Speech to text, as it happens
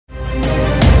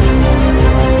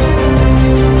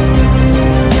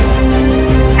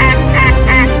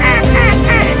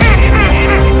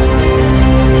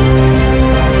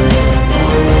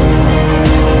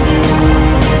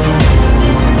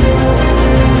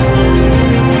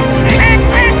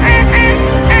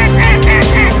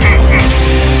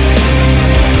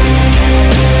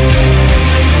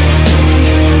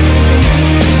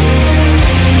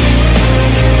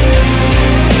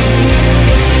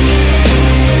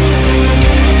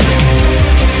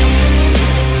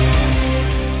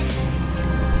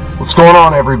What's going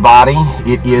on, everybody?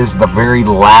 It is the very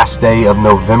last day of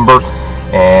November,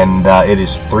 and it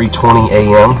is 3:20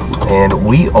 a.m. and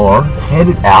we are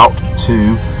headed out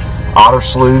to Otter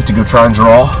Slough to go try and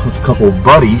draw with a couple of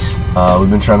buddies. We've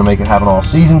been trying to make it happen all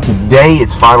season. Today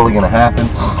it's finally going to happen.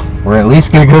 We're at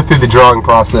least going to go through the drawing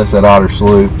process at Otter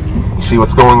Slough. You see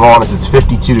what's going on is it's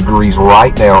 52 degrees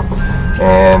right now,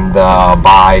 and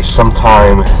by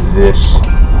sometime this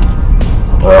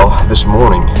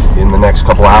morning, in the next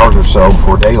couple hours or so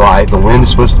before daylight, the wind is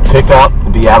supposed to pick up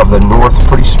and be out of the north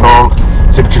pretty strong.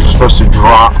 Temperatures are supposed to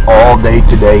drop all day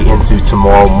today into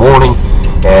tomorrow morning,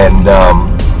 and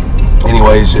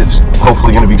anyways, it's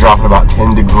hopefully going to be dropping about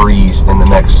 10 degrees in the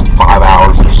next 5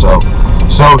 hours or so.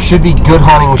 So should be good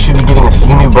hunting. We should be getting a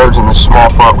few new birds in this small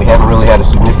front. We haven't really had a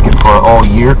significant front all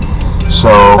year,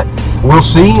 so we'll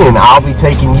see, and I'll be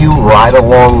taking you right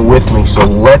along with me. So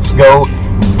let's go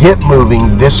get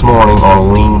moving this morning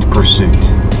on Winged Pursuit.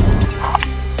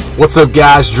 What's up,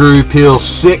 guys? Drew Peel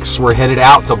 6. We're headed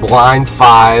out to blind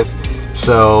 5.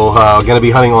 So going to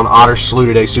be hunting on Otter Slough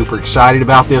today. Super excited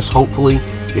about this. Hopefully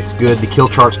it's good. The kill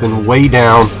chart's been way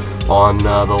down on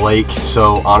the lake,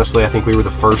 so honestly I think we were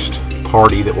the first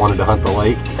party that wanted to hunt the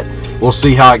lake. We'll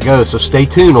see how it goes, so stay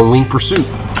tuned on Winged Pursuit.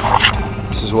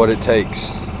 This is what it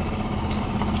takes.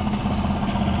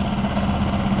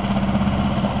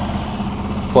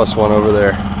 Plus one over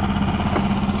there.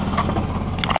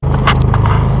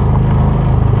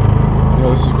 Yeah,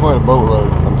 this is quite a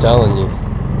boatload. I'm telling you.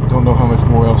 Don't know how much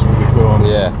more else we could put on.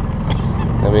 Yeah.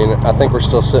 I mean, I think we're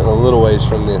still sitting a little ways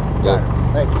from the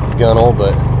gunnel,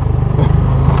 but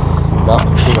not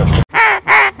too much.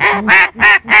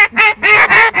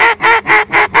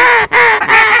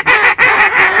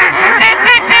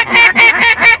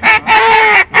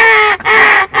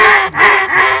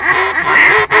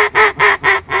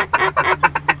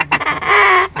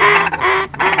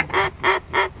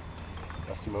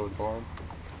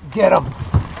 Get him!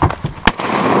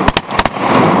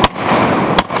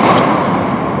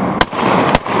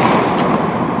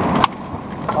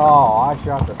 Oh, I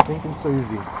shot the stinking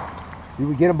Susie. Did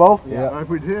we get them both? Yeah,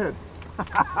 we did.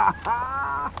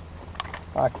 I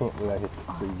can't believe I hit the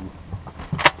Susie.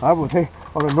 I would think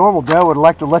on a normal day I would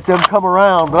like to let them come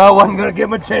around, but I wasn't going to give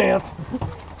them a chance.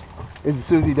 Is the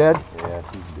Susie dead? Yeah,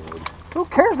 she's dead. Who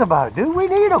cares about it, dude? We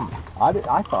need them.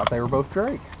 I thought they were both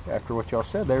drakes. After what y'all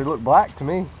said, they looked black to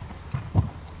me. Well,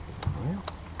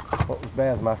 what was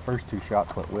bad is my first two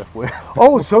shots went whiff.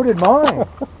 Oh, so did mine.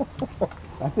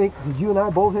 I think, did you and I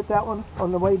both hit that one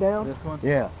on the way down? This one?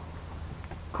 Yeah.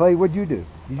 Clay, what'd you do?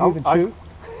 Did you even shoot?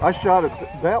 I shot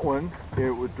at that one.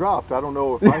 It was dropped. I don't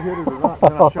know if I hit it or not.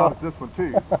 Then I shot at this one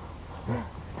too.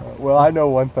 Well, I know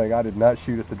one thing. I did not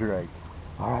shoot at the drake.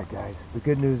 All right, guys. The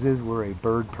good news is we're a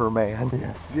bird per man.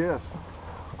 Yes. Yes.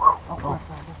 Oh,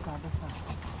 this side.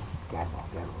 Got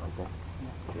him right there.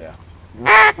 Yeah. They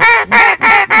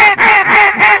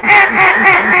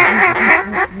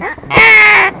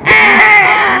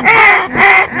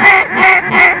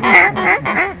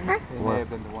may have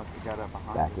been the ones that got up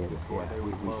behind back us. in it. Yeah.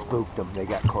 We spooked them. They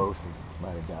got close and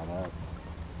might have got up.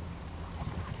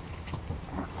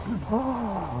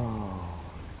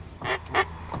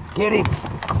 Get him!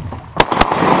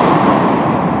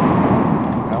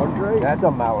 Mallard drake? That's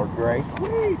a mallard drake.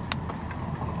 Sweet.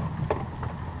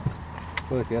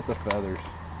 Look at the feathers.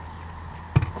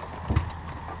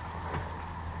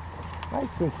 I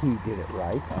think he did it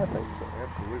right. I think so.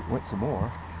 Absolutely. Went some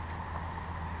more.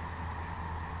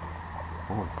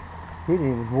 Boy, he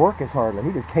didn't even work as hardly.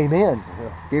 He just came in.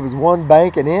 Yeah. Gave us one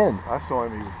bank and in. I saw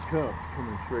him. He was cuffed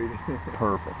coming straight in.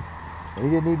 Perfect. And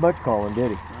he didn't need much calling,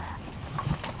 did he?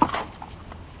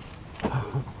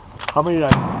 How many I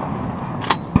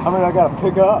got to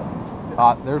pick up?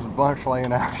 There's a bunch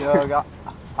laying out here.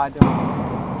 I don't.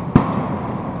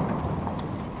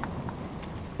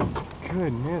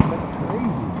 Goodness, that's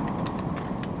crazy.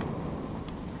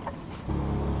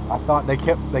 I thought they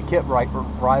kept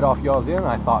right off y'all's end.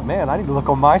 I thought, man, I need to look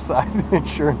on my side. And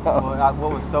sure enough. Well,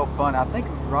 what was so fun, I think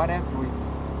it was right after we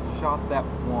shot that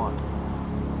one.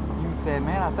 You said,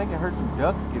 man, I think I heard some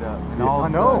ducks get up. And all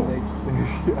of a sudden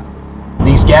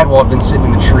These gadwall have been sitting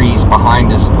in the trees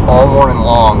behind us all morning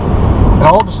long, and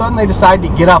all of a sudden they decide to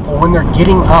get up. Well, when they're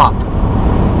getting up,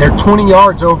 they're 20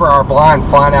 yards over our blind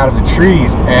flying out of the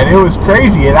trees, and it was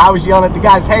crazy. And I was yelling at the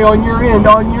guys, hey, on your end,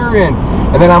 on your end.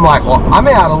 And then I'm like, well, I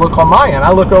may ought to look on my end.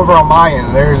 I look over on my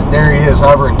end, and there he is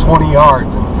hovering 20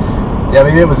 yards. And I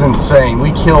mean, it was insane.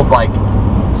 We killed like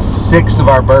 6 of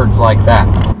our birds like that.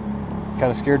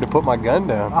 Kind of scared to put my gun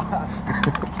down.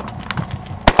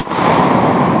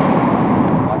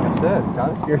 like a said,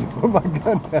 kind of scared to put my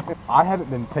gun down. I haven't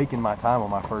been taking my time on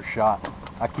my first shot.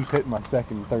 I keep hitting my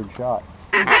second and third shots.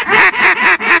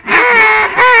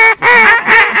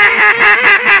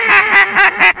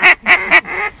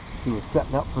 He was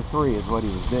setting up for 3 is what he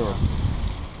was doing.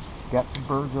 Got some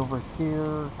birds over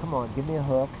here. Come on, give me a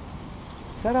hook.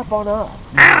 Set up on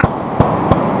us. They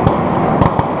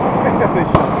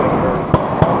shot that bird.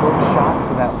 All those shots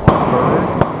for that one bird.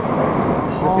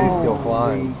 But he's still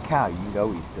flying. Holy cow, you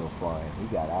know he's still flying. He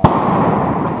got out.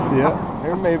 See it?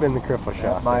 There may have been the cripple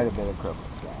shot. That might have been a cripple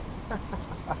shot.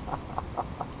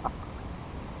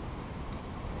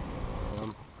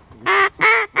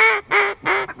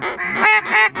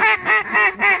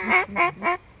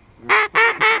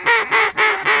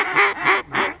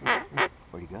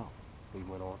 Where'd he go? He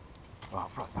went on. Oh,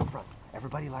 up front, up front.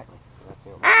 Everybody lightly. That's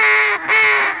him.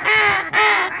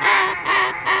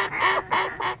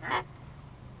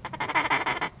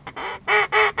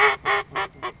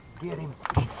 Get him.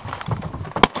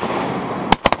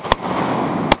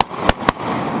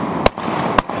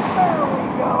 There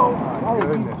we go. I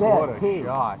think he's Goodness, dead, what a too.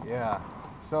 shot. Yeah.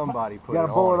 Somebody put You got it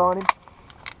a bullet on on him?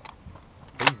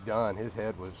 He's done. His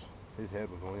head was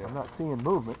win. I'm not seeing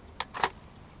movement.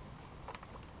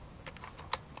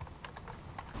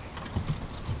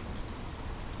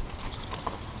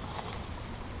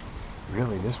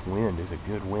 Really, this wind is a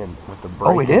good wind with the break.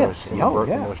 Oh, it in is. those, in Oh,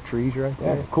 the- in yeah. those trees right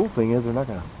Yeah, there. the cool thing is they're not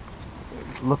going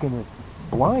to look in as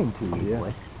blind too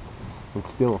easily. But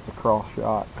still, it's a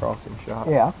crossing shot.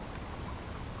 Yeah.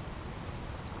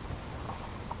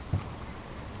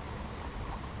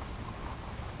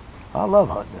 I love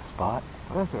hunting this spot.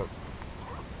 That's a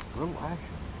little action.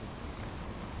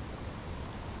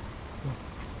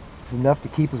 It's enough to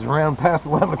keep us around past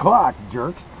 11 o'clock,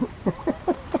 jerks.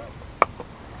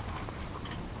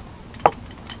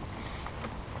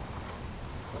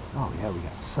 Oh yeah, we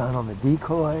got sun on the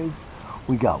decoys.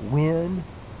 We got wind.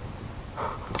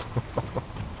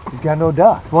 We've got no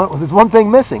ducks. There's one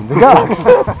thing missing, the ducks.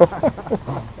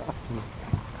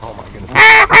 Oh my goodness.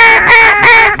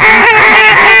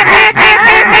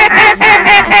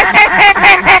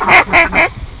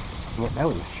 That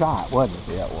was a shot, wasn't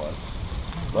it? Yeah, it was.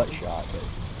 Butt shot, but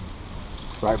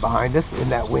Right behind us in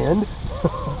that wind.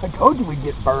 I told you we'd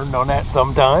get burned on that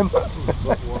sometime.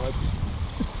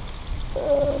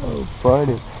 oh,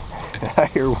 funny. I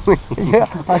hear wings. Yeah,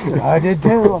 I did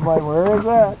too. I'm like, where is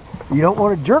that? You don't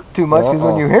want to jerk too much because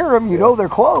when you hear them, you know they're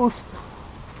close.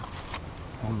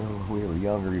 I remember when we were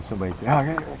younger, if somebody said,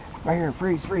 oh, right here,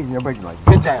 freeze, and everybody's like,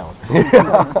 get down.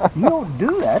 You don't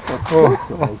do that. They're close,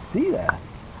 so they see that.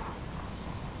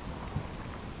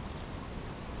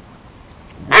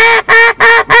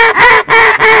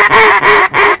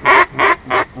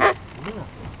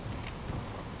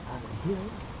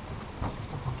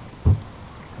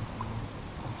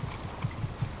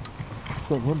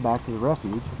 Send him back to the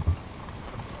refuge.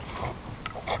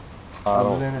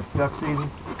 Other than it's duck season.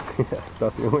 That's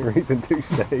about the only reason to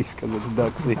stays, because it's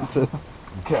duck season.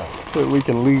 Okay. But we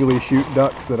can legally shoot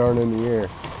ducks that aren't in the air.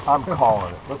 I'm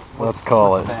calling it. Let's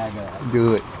call it. Bag up.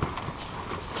 Do it.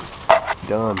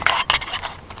 Done.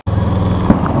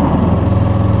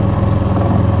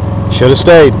 Should have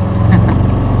stayed.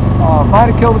 Might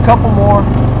have killed a couple more.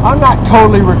 I'm not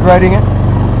totally regretting it.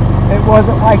 It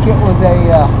wasn't like it was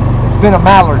it's been a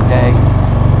mallard day.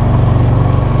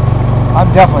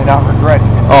 I'm definitely not regretting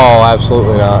it. Oh,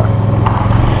 absolutely not.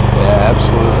 Yeah,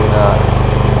 absolutely not.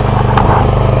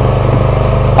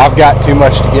 I've got too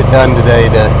much to get done today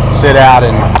to sit out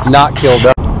and not kill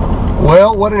ducks.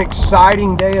 Well, what an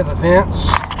exciting day of events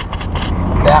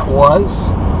that was.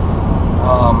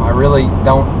 I really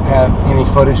don't have any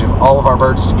footage of all of our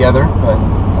birds together, but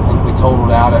I think we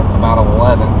totaled out at about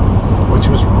 11, which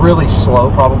was really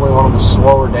slow, probably one of the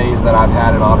slower days that I've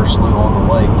had at Otter Slough on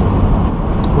the lake.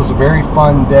 It was a very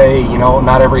fun day. You know,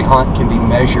 not every hunt can be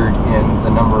measured in the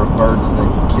number of birds that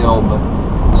you kill, but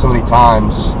so many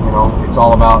times, you know, it's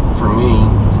all about, for me,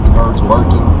 it's the birds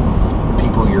working, the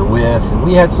people you're with, and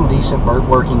we had some decent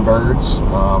working birds.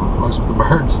 Most of the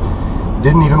birds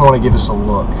didn't even want to give us a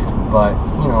look, but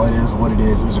you know, it is what it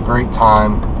is. It was a great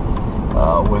time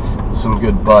with some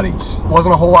good buddies.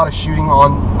 Wasn't a whole lot of shooting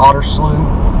on Otter Slough,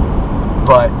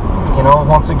 but you know,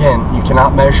 once again, you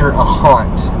cannot measure a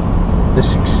hunt, the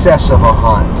success of a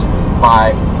hunt,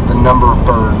 by the number of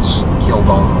birds killed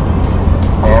on them.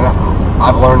 And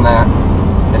I've learned that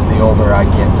as the older I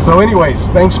get. So anyways,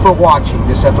 thanks for watching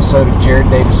this episode of Jared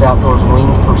Davis Outdoors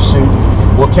Winged Pursuit.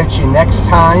 We'll catch you next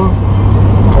time.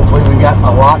 Hopefully we've got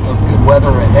a lot of good weather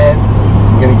ahead.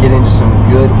 We're going to get into some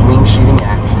good wing shooting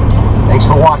action. Thanks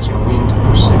for watching Winged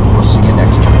Pursuit. We'll see you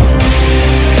next time.